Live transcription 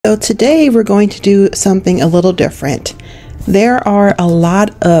So today we're going to do something a little different. There are a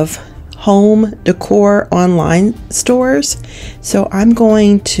lot of home decor online stores, so I'm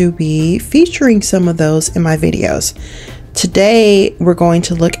going to be featuring some of those in my videos. Today we're going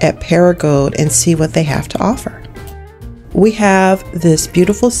to look at Perigold and see what they have to offer. We have this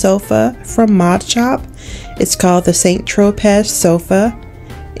beautiful sofa from Mod Shop. It's called the Saint Tropez sofa,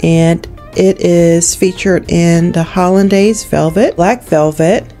 and it is featured in the hollandaise velvet, black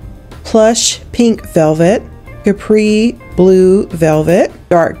velvet, plush pink velvet, capri blue velvet,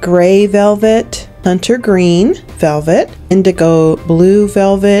 dark gray velvet, hunter green velvet, indigo blue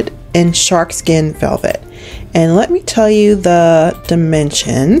velvet, and shark skin velvet. And let me tell you the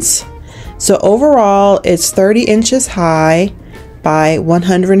dimensions. So overall it's 30 inches high by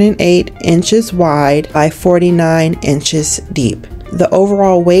 108 inches wide by 49 inches deep. The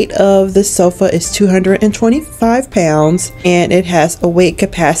overall weight of the sofa is 225 pounds and it has a weight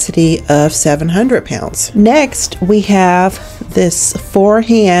capacity of 700 pounds. Next, we have this 4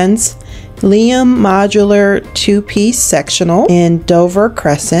 hands Liam modular 2-piece sectional in Dover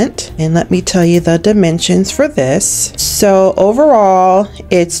crescent, and let me tell you the dimensions for this. So overall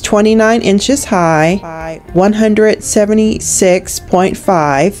it's 29 inches high by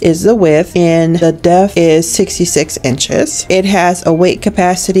 176.5 is the width, and the depth is 66 inches. It has a weight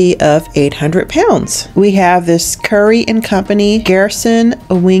capacity of 800 pounds. We have this Curry & Company Garrison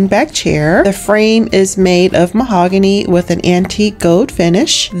wingback chair. The frame is made of mahogany with an antique gold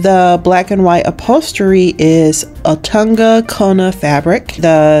finish. The black and white upholstery is Otunga Kona fabric.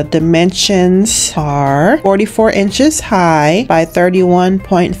 The dimensions are 44 inches high by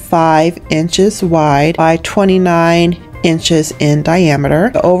 31.5 inches wide by 29 inches in diameter.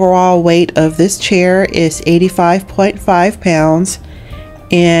 The overall weight of this chair is 85.5 pounds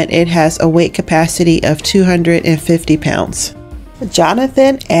and it has a weight capacity of 250 pounds.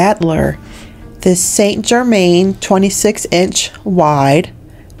 Jonathan Adler, this Saint Germain 26-inch wide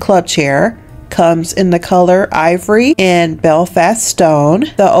club chair comes in the color ivory and Belfast stone.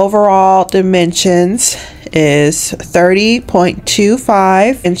 The overall dimensions is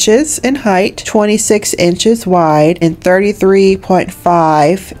 30.25 inches in height, 26 inches wide, and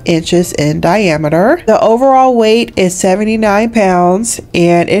 33.5 inches in diameter. The overall weight is 79 pounds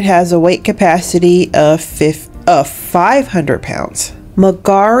and it has a weight capacity of 500 pounds.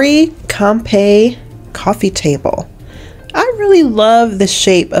 Magari Campe coffee table. I really love the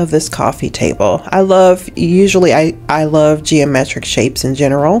shape of this coffee table. I love geometric shapes in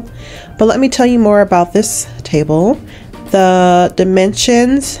general, but let me tell you more about this table. The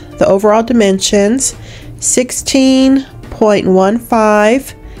dimensions, the overall dimensions,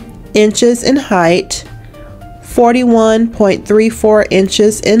 16.15 inches in height, 41.34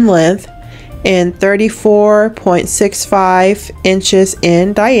 inches in length, and 34.65 inches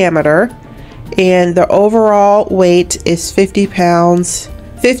in diameter. And the overall weight is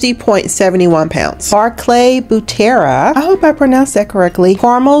 50.71 pounds. Barclay Butera, I hope I pronounced that correctly,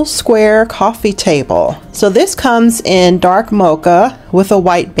 caramel square coffee table. So this comes in dark mocha with a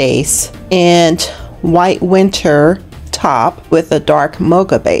white base and white winter top with a dark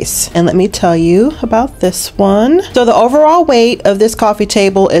mocha base. And let me tell you about this one. So the overall weight of this coffee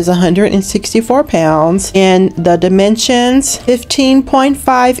table is 164 pounds and the dimensions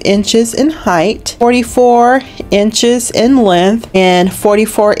 15.5 inches in height, 44 inches in length, and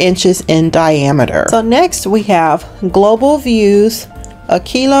 44 inches in diameter. So next we have Global Views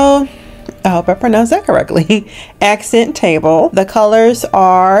Aquilo, I hope I pronounced that correctly, accent table. The colors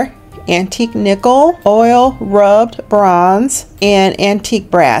are antique nickel, oil rubbed bronze, and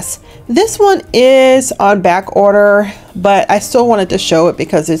antique brass. This one is on back order, but I still wanted to show it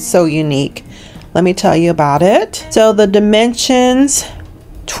because it's so unique. Let me tell you about it. So the dimensions,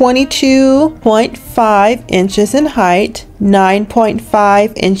 22.5 inches in height,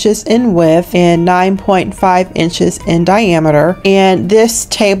 9.5 inches in width, and 9.5 inches in diameter. And this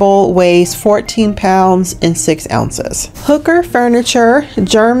table weighs 14 pounds and 6 ounces. Hooker Furniture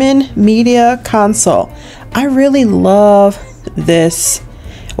German Media Console. I really love this.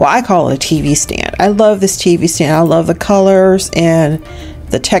 Well, I call it a TV stand. I love this TV stand. I love the colors and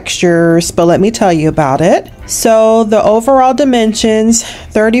the textures, but let me tell you about it. So the overall dimensions,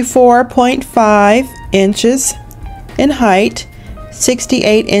 34.5 inches in height,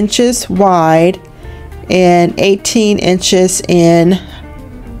 68 inches wide, and 18 inches in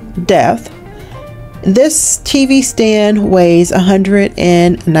depth. This TV stand weighs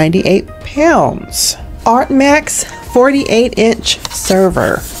 198 pounds. Artmax 48-inch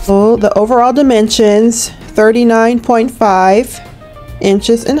server. So the overall dimensions, 39.5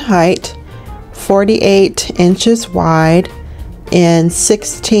 inches in height, 48 inches wide, and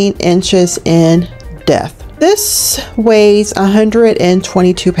 16 inches in depth. This weighs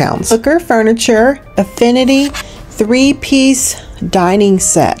 122 pounds. Wicker Furniture Affinity 3-piece dining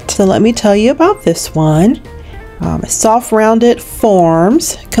set. So let me tell you about this one. Soft rounded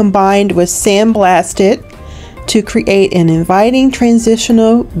forms combined with sandblasted to create an inviting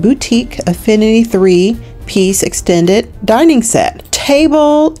transitional boutique Affinity 3-piece extended dining set.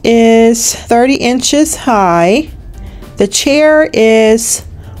 Table is 30 inches high. The chair is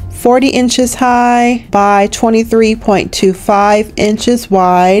 40 inches high by 23.25 inches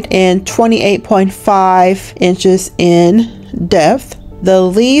wide and 28.5 inches in depth. The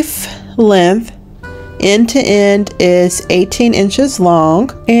leaf length end to end is 18 inches long.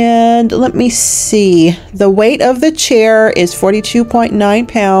 And let me see, the weight of the chair is 42.9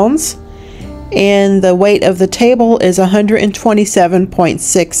 pounds and the weight of the table is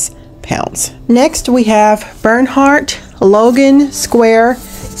 127.6 pounds. Next we have Bernhardt Logan Square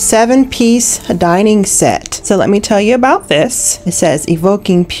 7-piece dining set. So let me tell you about this. It says,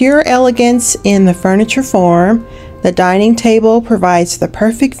 evoking pure elegance in the furniture form, the dining table provides the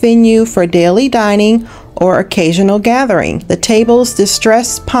perfect venue for daily dining or occasional gathering. The table's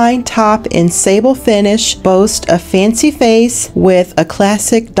distressed pine top in sable finish boasts a fancy face with a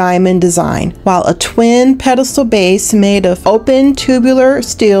classic diamond design, while a twin pedestal base made of open tubular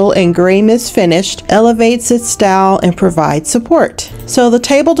steel and gray mist finished elevates its style and provides support. So the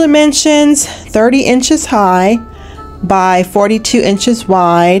table dimensions 30 inches high by 42 inches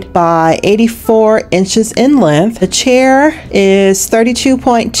wide by 84 inches in length. The chair is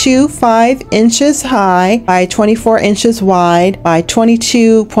 32.25 inches high by 24 inches wide by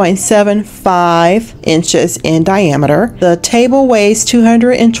 22.75 inches in diameter. The table weighs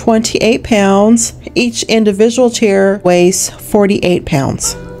 228 pounds. Each individual chair weighs 48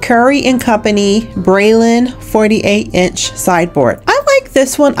 pounds. Curry & Company Braylon 48-inch sideboard. I like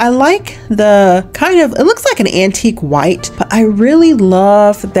this one. I like the kind of, it looks like an antique white, but I really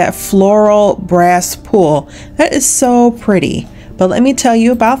love that floral brass pull. That is so pretty. But let me tell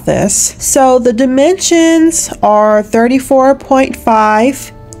you about this. So the dimensions are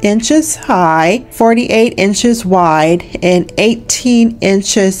 34.5 inches high, 48 inches wide, and 18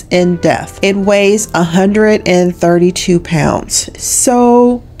 inches in depth. It weighs 132 pounds.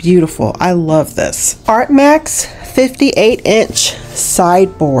 So beautiful. I love this. Artmax 58-inch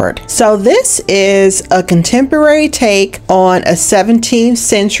sideboard. So this is a contemporary take on a 17th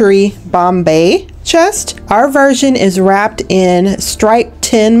century Bombay chest. Our version is wrapped in striped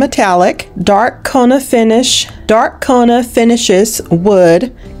tin metallic, dark Kona finishes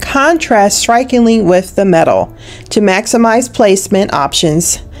wood contrast strikingly with the metal. To maximize placement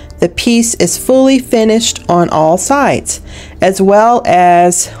options, the piece is fully finished on all sides, as well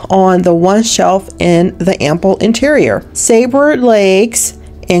as on the one shelf in the ample interior. Sabre legs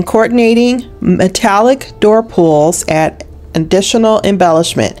and coordinating metallic door pulls add additional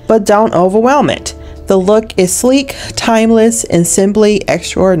embellishment, but don't overwhelm it. The look is sleek, timeless, and simply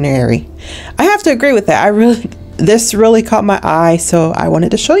extraordinary. I have to agree with that. This really caught my eye, so I wanted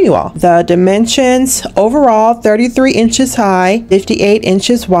to show you all. The dimensions overall 33 inches high, 58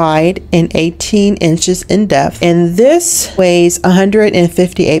 inches wide, and 18 inches in depth. And this weighs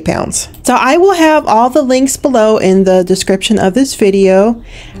 158 pounds. So I will have all the links below in the description of this video.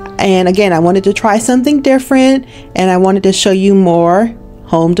 And again, I wanted to try something different, and I wanted to show you more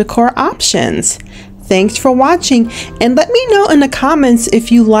home decor options. Thanks for watching, and let me know in the comments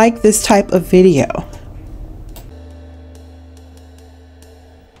if you like this type of video.